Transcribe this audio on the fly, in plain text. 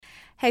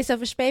Hey,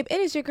 Selfish Babe,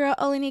 it is your girl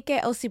Olinike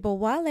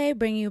Osibowale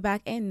bringing you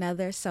back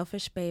another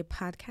Selfish Babe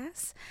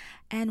podcast.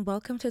 And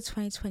welcome to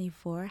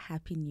 2024.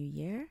 Happy New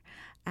Year.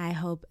 I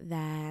hope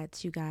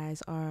that you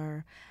guys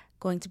are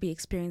going to be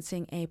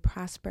experiencing a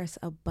prosperous,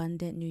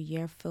 abundant new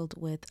year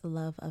filled with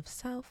love of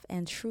self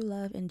and true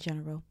love in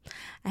general.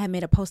 I had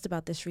made a post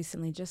about this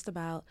recently, just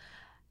about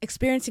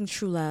experiencing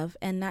true love,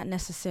 and not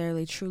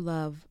necessarily true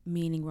love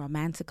meaning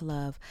romantic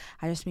love.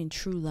 I just mean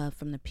true love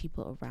from the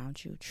people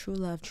around you. True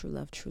love, true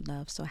love, true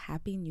love. So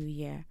happy new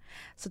year.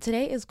 So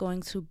today is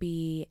going to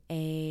be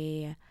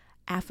a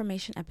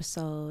affirmation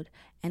episode,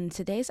 and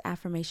today's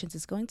affirmations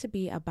is going to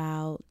be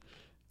about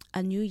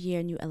a new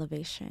year, new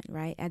elevation,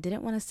 right? I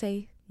didn't want to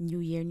say new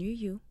year, new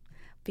you,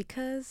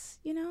 because,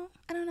 I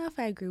don't know if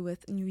I agree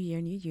with new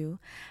year, new you.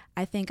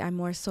 I think I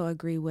more so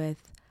agree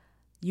with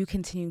you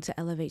continuing to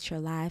elevate your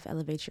life,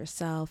 elevate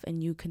yourself,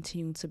 and you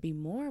continuing to be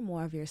more and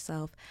more of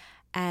yourself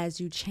as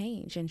you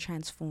change and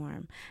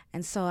transform.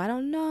 And so I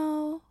don't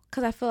know,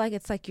 because I feel like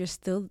it's like you're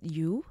still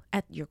you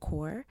at your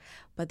core,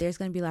 but there's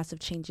going to be lots of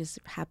changes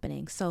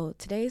happening. So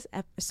today's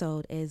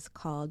episode is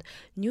called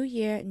New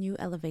Year, New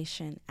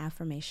Elevation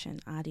Affirmation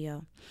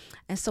Audio.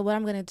 And so what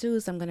I'm going to do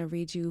is I'm going to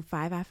read you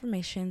 5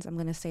 affirmations. I'm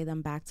going to say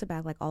them back to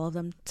back, like all of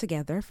them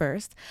together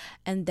first.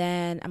 And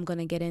then I'm going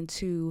to get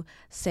into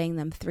saying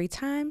them 3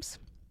 times.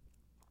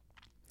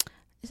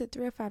 Is it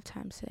 3 or 5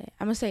 times today?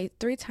 I'm going to say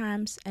 3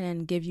 times and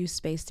then give you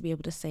space to be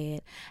able to say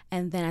it.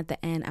 And then at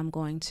the end, I'm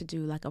going to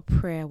do like a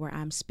prayer where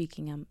I'm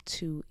speaking them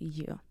to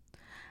you.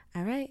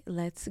 All right,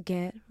 let's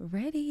get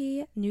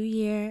ready. New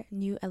year,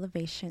 new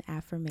elevation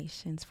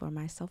affirmations for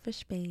my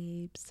selfish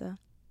babes.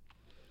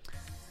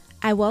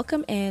 I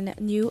welcome in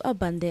new,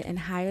 abundant, and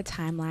higher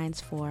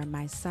timelines for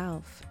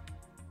myself.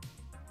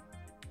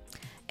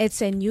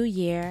 It's a new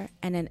year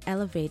and an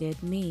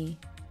elevated me.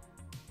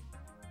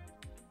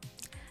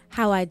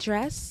 How I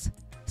dress,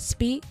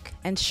 speak,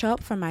 and show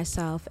up for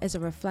myself is a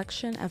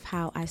reflection of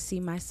how I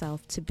see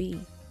myself to be.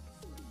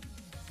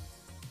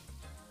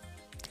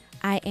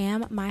 I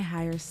am my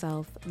higher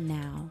self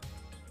now.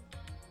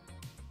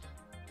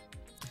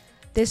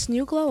 This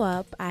new glow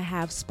up, I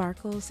have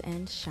sparkles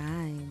and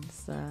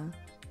shines. All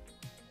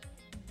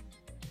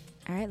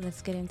right,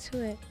 let's get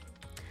into it.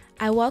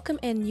 I welcome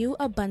in new,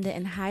 abundant,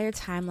 and higher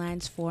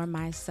timelines for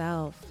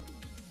myself.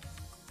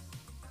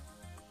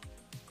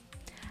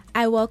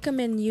 I welcome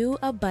in new,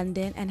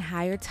 abundant, and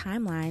higher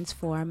timelines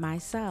for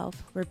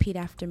myself. Repeat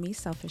after me,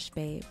 selfish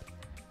babe.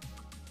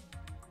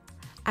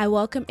 I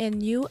welcome in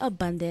new,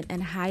 abundant,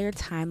 and higher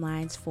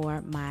timelines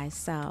for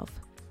myself.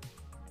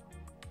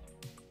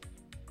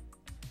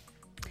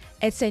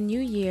 It's a new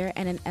year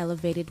and an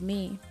elevated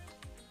me.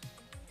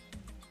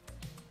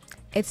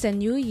 It's a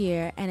new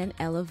year and an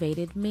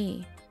elevated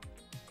me.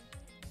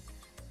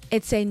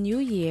 It's a new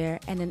year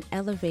and an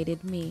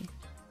elevated me.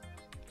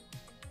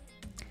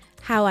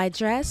 How I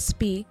dress,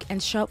 speak,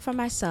 and show up for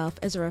myself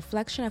is a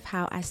reflection of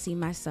how I see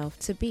myself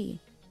to be.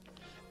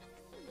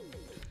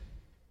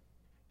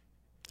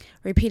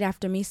 Repeat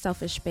after me,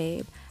 selfish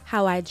babe.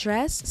 How I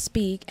dress,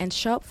 speak, and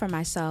show up for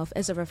myself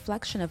is a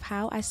reflection of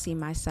how I see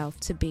myself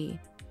to be.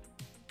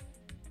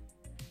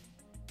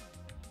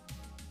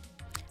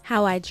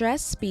 How I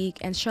dress, speak,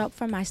 and show up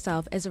for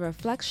myself is a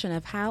reflection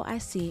of how I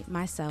see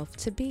myself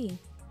to be.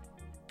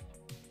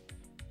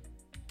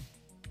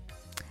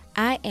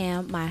 I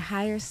am my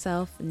higher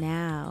self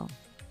now.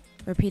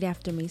 Repeat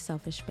after me,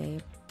 selfish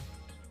babe.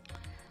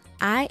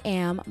 I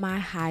am my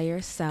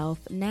higher self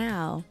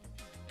now.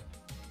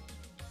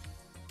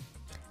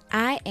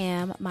 I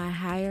am my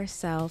higher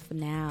self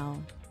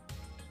now.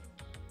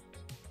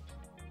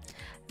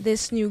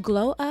 This new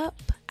glow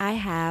up, I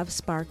have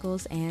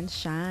sparkles and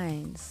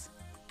shines.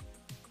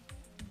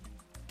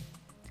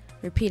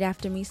 Repeat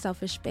after me,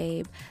 selfish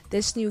babe.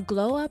 This new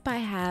glow up, I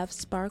have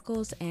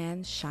sparkles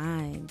and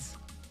shines.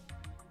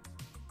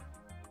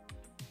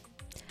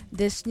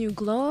 This new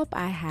glow up,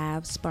 I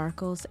have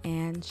sparkles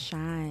and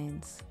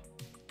shines.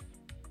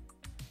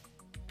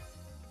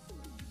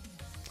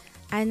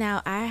 And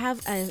now I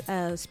have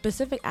a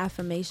specific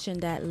affirmation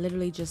that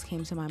literally just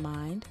came to my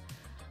mind.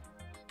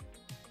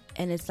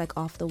 And it's like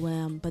off the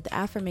whim. But the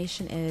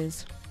affirmation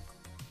is,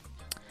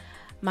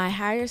 my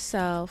higher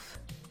self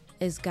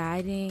is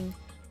guiding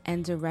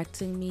and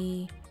directing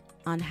me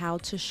on how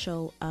to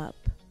show up.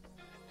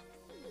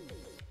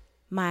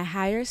 My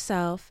higher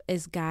self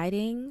is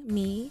guiding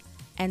me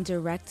and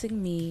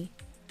directing me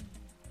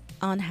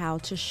on how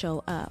to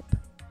show up.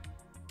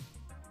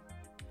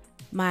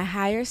 My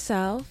higher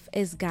self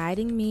is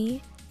guiding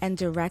me and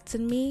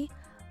directing me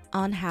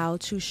on how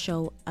to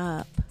show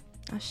up.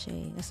 Ashe,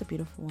 that's a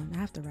beautiful one. I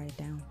have to write it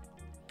down.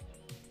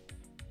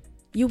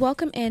 You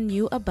welcome in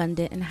new,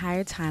 abundant, and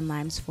higher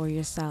timelines for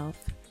yourself.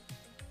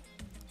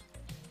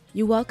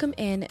 You welcome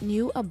in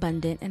new,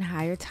 abundant, and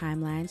higher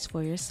timelines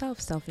for yourself,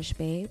 selfish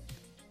babe.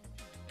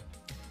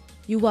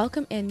 You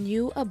welcome in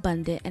new,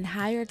 abundant, and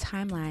higher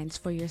timelines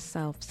for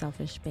yourself,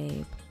 selfish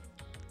babe.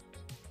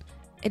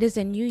 It is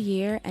a new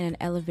year and an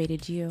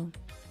elevated you.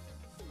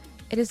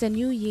 It is a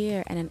new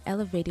year and an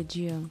elevated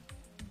you.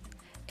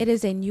 It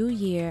is a new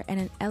year and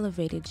an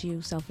elevated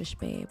you, selfish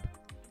babe.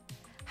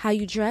 How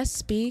you dress,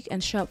 speak,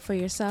 and show up for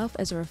yourself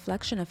is a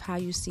reflection of how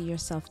you see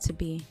yourself to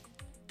be.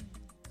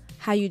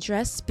 How you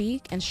dress,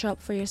 speak, and show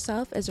up for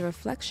yourself is a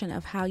reflection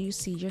of how you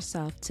see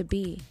yourself to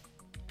be.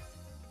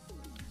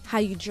 How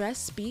you dress,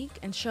 speak,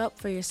 and show up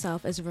for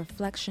yourself is a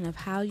reflection of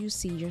how you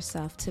see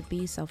yourself to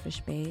be,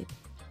 selfish babe.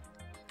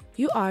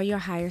 You are your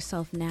higher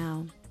self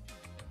now.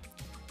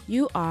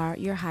 You are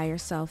your higher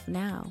self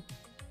now.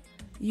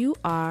 You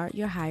are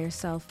your higher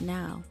self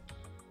now.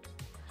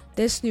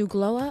 This new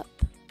glow up,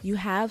 you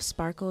have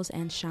sparkles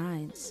and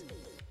shines.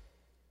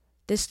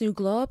 This new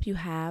glow up, you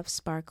have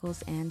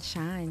sparkles and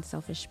shines,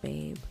 selfish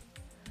babe.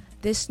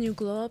 This new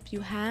glow up, you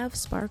have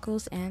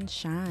sparkles and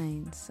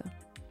shines.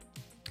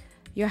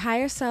 Your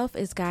higher self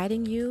is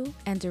guiding you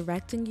and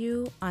directing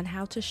you on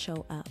how to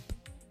show up.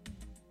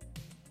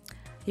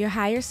 Your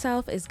higher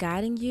self is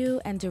guiding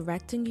you and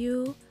directing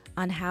you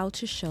on how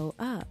to show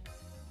up.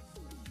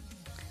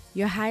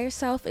 Your higher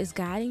self is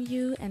guiding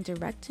you and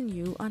directing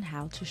you on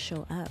how to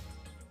show up.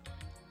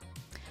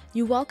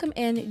 You welcome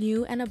in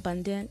new and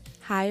abundant,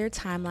 higher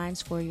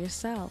timelines for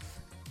yourself.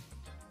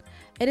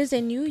 It is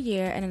a new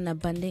year and an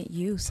abundant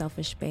you,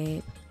 selfish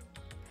babe.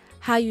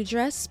 How you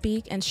dress,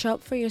 speak, and show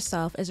up for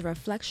yourself is a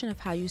reflection of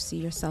how you see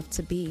yourself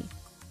to be.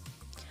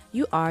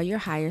 You are your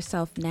higher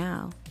self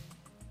now.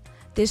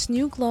 This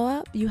new glow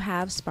up, you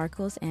have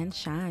sparkles and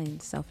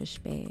shines, selfish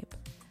babe.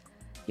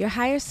 Your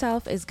higher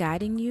self is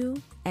guiding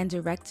you and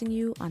directing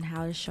you on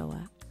how to show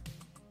up.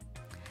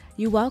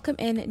 You welcome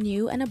in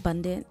new and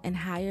abundant and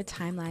higher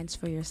timelines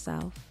for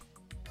yourself.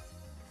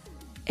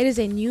 It is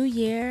a new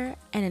year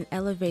and an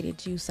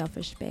elevated you,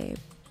 selfish babe.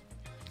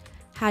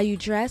 How you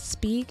dress,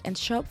 speak, and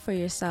show up for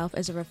yourself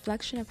is a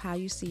reflection of how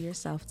you see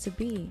yourself to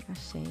be.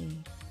 Ashe.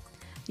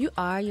 You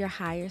are your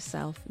higher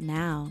self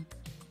now.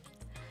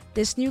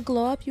 This new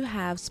glow up, you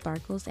have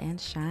sparkles and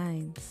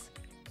shines.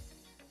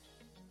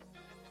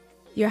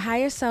 Your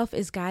higher self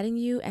is guiding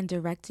you and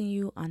directing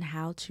you on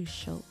how to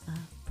show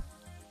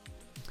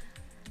up.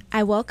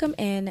 I welcome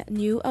in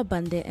new,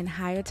 abundant, and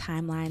higher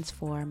timelines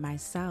for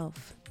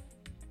myself.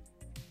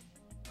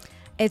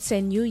 It's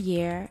a new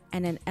year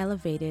and an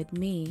elevated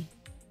me.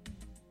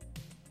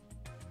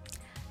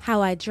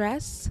 How I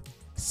dress,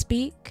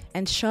 speak,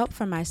 and show up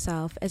for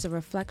myself is a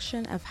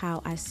reflection of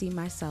how I see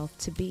myself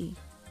to be.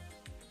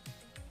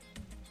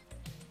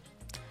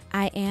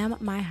 I am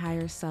my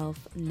higher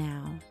self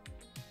now.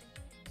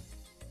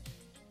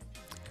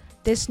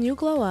 This new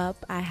glow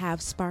up, I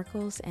have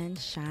sparkles and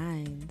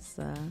shines.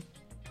 All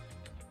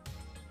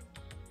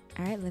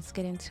right, let's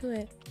get into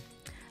it.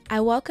 I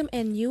welcome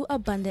in new,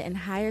 abundant, and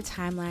higher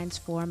timelines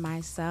for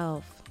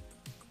myself.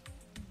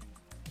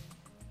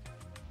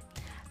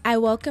 I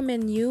welcome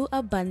in new,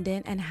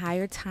 abundant, and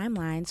higher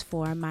timelines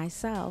for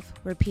myself.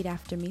 Repeat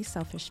after me,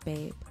 selfish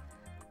babe.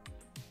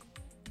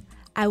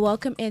 I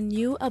welcome in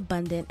new,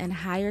 abundant, and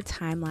higher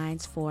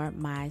timelines for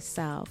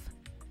myself.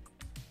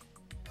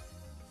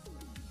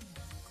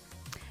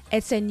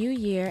 It's a new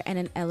year and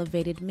an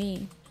elevated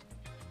me.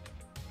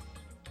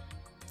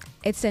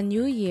 It's a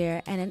new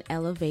year and an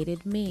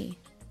elevated me.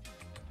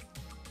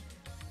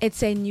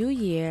 It's a new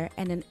year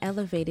and an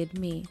elevated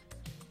me.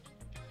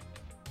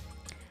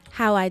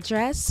 How I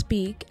dress,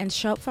 speak, and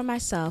show up for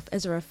myself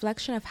is a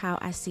reflection of how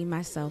I see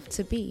myself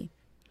to be.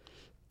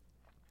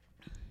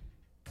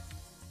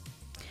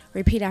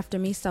 Repeat after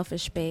me,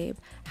 selfish babe.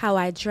 How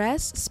I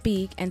dress,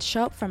 speak, and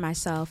show up for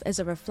myself is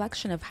a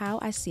reflection of how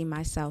I see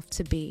myself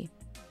to be.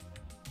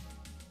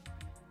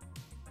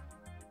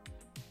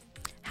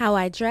 How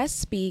I dress,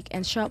 speak,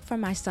 and show up for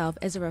myself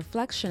is a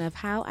reflection of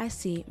how I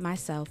see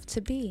myself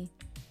to be.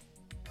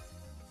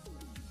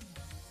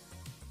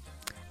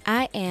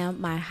 I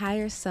am my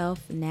higher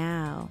self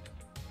now.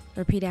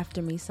 Repeat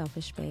after me,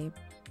 selfish babe.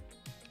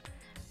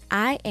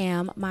 I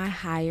am my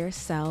higher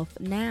self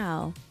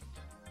now.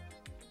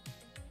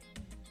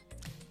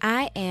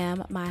 I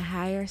am my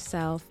higher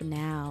self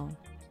now.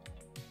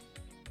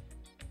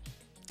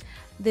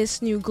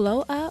 This new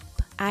glow up,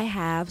 I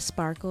have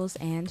sparkles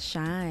and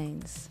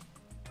shines.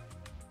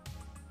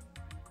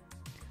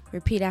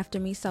 Repeat after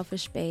me,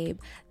 selfish babe.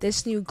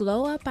 This new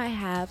glow up, I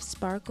have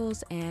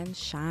sparkles and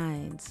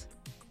shines.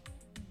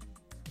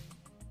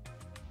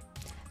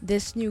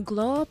 This new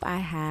glow up, I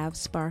have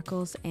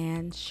sparkles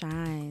and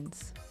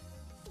shines.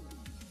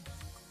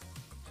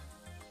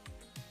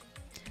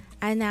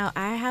 And now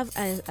I have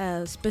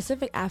a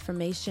specific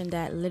affirmation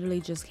that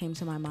literally just came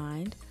to my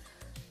mind.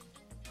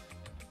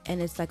 And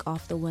it's like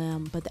off the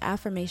whim. But the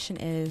affirmation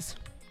is,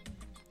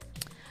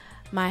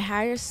 my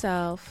higher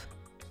self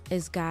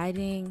is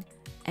guiding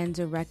and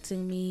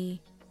directing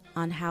me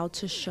on how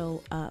to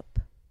show up.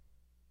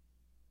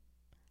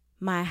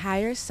 My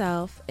higher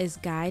self is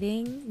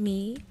guiding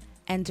me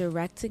and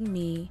directing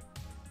me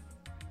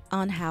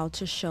on how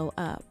to show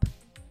up.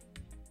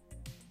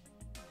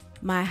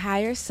 My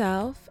higher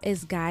self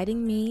is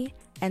guiding me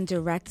and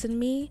directing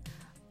me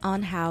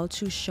on how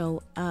to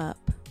show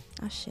up.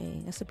 Ashe,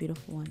 that's a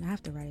beautiful one. I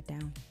have to write it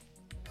down.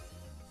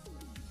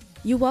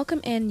 You welcome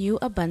in new,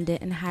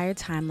 abundant, and higher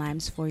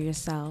timelines for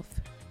yourself.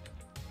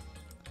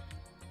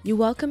 You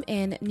welcome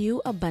in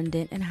new,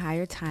 abundant, and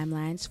higher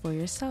timelines for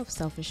yourself,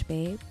 selfish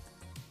babe.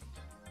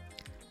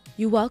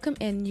 You welcome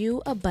in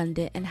new,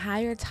 abundant, and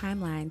higher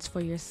timelines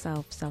for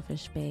yourself,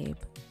 selfish babe.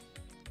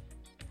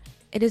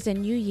 It is a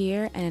new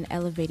year and an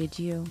elevated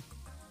you.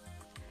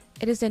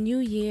 It is a new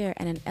year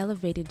and an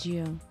elevated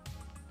you.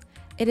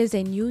 It is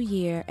a new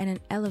year and an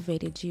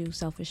elevated you,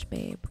 selfish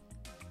babe.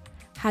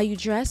 How you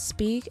dress,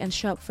 speak, and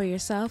show up for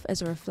yourself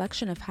is a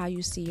reflection of how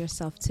you see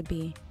yourself to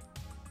be.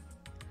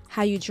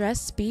 How you dress,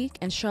 speak,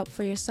 and show up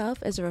for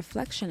yourself is a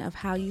reflection of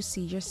how you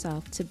see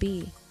yourself to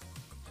be.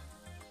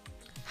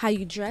 How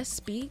you dress,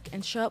 speak,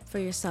 and show up for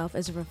yourself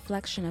is a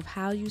reflection of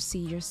how you see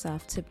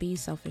yourself to be,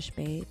 selfish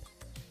babe.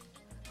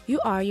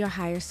 You are your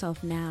higher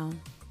self now.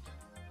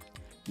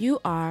 You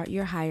are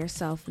your higher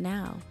self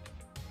now.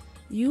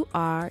 You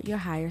are your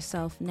higher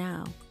self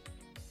now.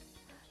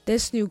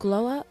 This new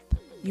glow up,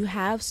 you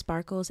have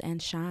sparkles and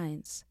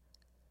shines.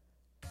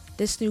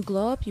 This new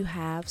glow up, you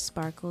have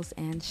sparkles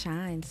and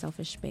shines,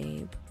 selfish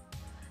babe.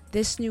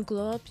 This new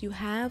glow up, you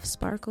have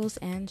sparkles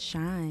and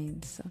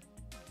shines.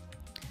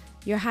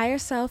 Your higher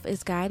self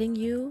is guiding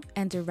you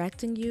and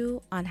directing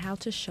you on how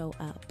to show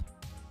up.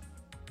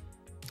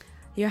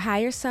 Your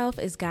higher self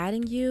is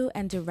guiding you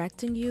and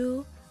directing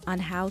you on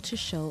how to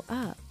show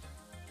up.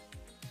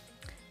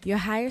 Your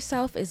higher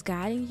self is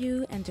guiding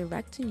you and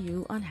directing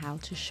you on how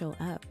to show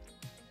up.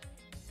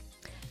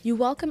 You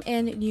welcome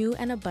in new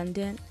and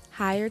abundant,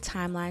 higher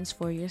timelines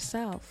for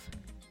yourself.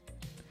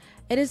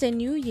 It is a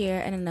new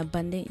year and an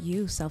abundant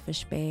you,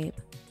 selfish babe.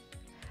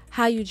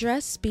 How you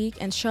dress, speak,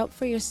 and show up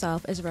for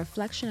yourself is a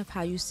reflection of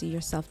how you see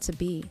yourself to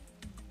be.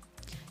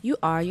 You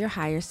are your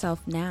higher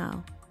self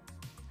now.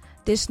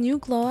 This new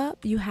glow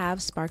up, you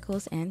have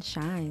sparkles and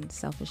shines,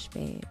 selfish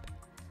babe.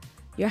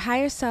 Your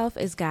higher self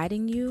is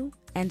guiding you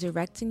and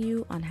directing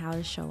you on how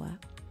to show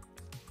up.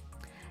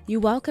 You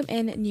welcome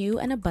in new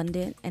and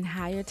abundant and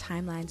higher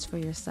timelines for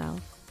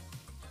yourself.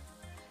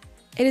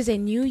 It is a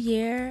new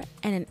year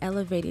and an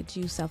elevated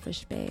you,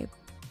 selfish babe.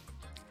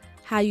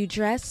 How you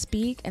dress,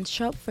 speak, and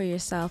show up for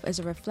yourself is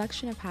a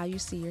reflection of how you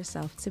see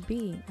yourself to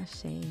be.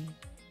 Ashe.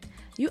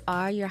 You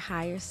are your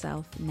higher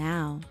self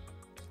now.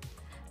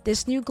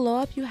 This new glow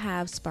up, you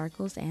have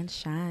sparkles and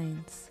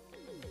shines.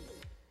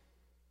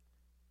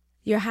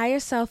 Your higher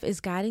self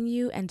is guiding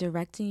you and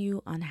directing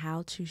you on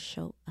how to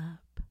show up.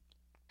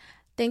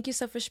 Thank you,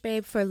 Selfish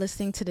Babe, for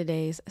listening to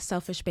today's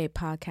Selfish Babe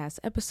podcast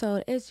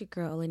episode. It's your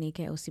girl,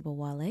 Olenike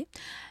Osibowale.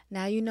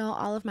 Now, you know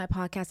all of my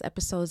podcast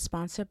episodes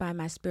sponsored by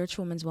my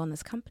spiritual women's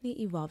wellness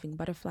company, Evolving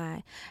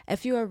Butterfly.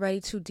 If you are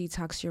ready to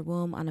detox your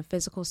womb on a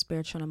physical,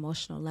 spiritual, and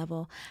emotional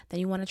level, then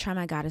you want to try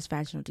my Goddess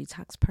Vaginal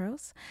Detox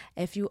Pearls.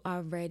 If you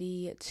are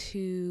ready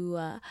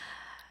to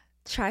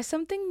try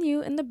something new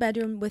in the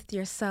bedroom with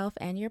yourself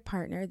and your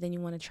partner, then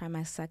you want to try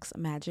my Sex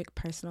Magic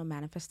Personal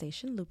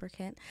Manifestation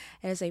Lubricant.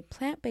 It is a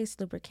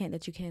plant-based lubricant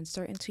that you can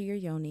insert into your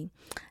yoni,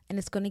 and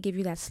it's going to give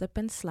you that slip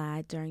and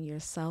slide during your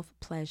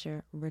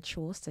self-pleasure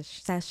ritual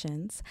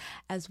sessions,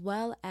 as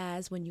well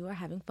as when you are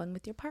having fun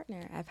with your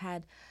partner. I've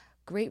had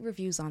great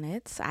reviews on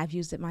it. I've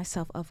used it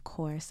myself, of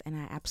course, and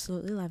I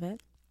absolutely love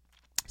it.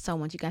 So I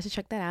want you guys to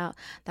check that out.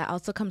 That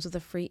also comes with a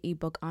free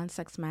ebook on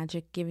sex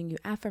magic, giving you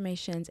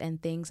affirmations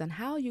and things on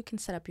how you can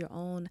set up your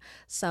own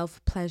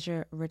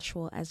self-pleasure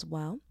ritual as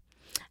well.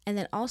 And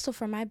then also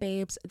for my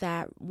babes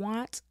that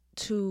want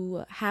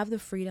to have the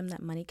freedom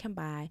that money can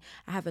buy,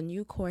 I have a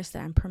new course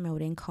that I'm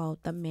promoting called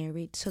the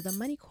Married to the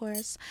Money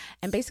course.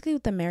 And basically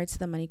what the Married to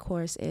the Money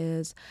course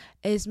is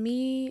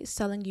me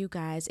selling you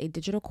guys a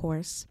digital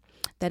course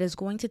that is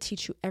going to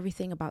teach you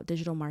everything about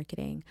digital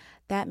marketing.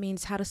 That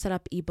means how to set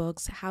up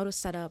ebooks, how to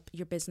set up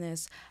your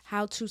business,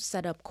 how to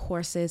set up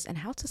courses, and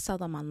how to sell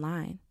them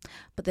online.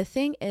 But the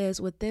thing is,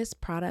 with this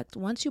product,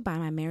 once you buy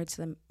my Married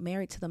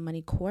to the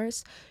Money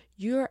course,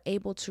 you're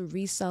able to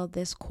resell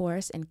this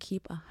course and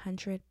keep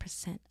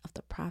 100% of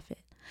the profit.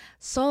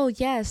 So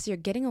yes, you're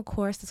getting a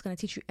course that's going to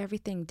teach you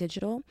everything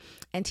digital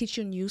and teach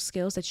you new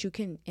skills that you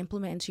can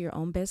implement into your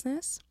own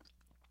business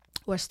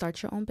or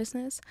start your own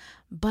business.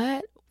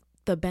 But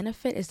the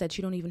benefit is that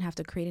you don't even have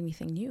to create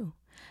anything new.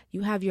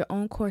 You have your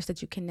own course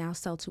that you can now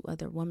sell to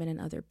other women and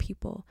other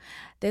people.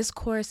 This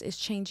course is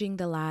changing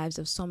the lives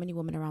of so many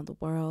women around the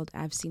world.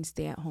 I've seen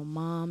stay-at-home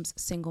moms,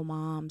 single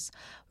moms,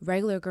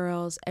 regular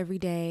girls every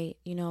day,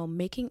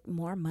 making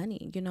more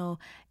money,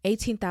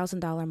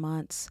 $18,000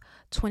 months,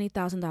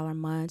 $20,000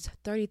 months,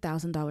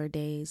 $30,000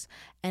 days.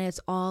 And it's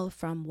all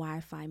from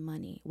Wi-Fi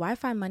money.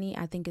 Wi-Fi money,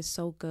 I think, is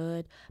so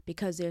good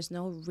because there's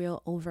no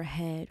real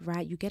overhead,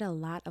 right? You get a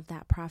lot of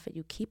that profit.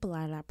 You keep a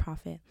lot of that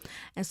profit.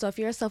 And so if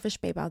you're a selfish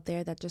babe out there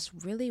there that just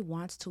really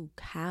wants to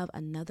have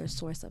another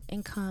source of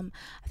income.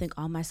 I think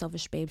all my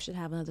selfish babes should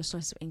have another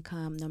source of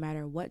income, no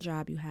matter what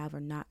job you have or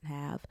not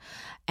have.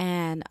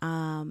 And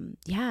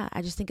yeah,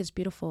 I just think it's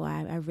beautiful.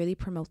 I really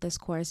promote this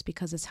course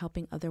because it's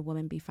helping other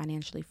women be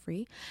financially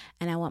free.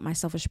 And I want my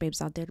selfish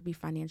babes out there to be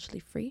financially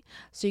free.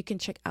 So you can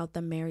check out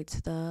the Married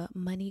to the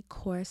Money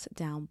course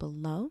down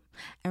below.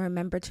 And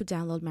remember to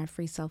download my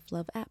free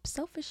self-love app,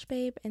 Selfish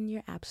Babe, in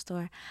your app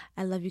store.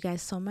 I love you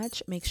guys so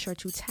much. Make sure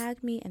to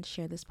tag me and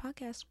share this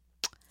podcast.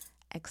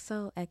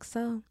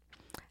 XOXO.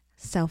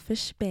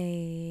 Selfish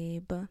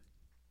Babe.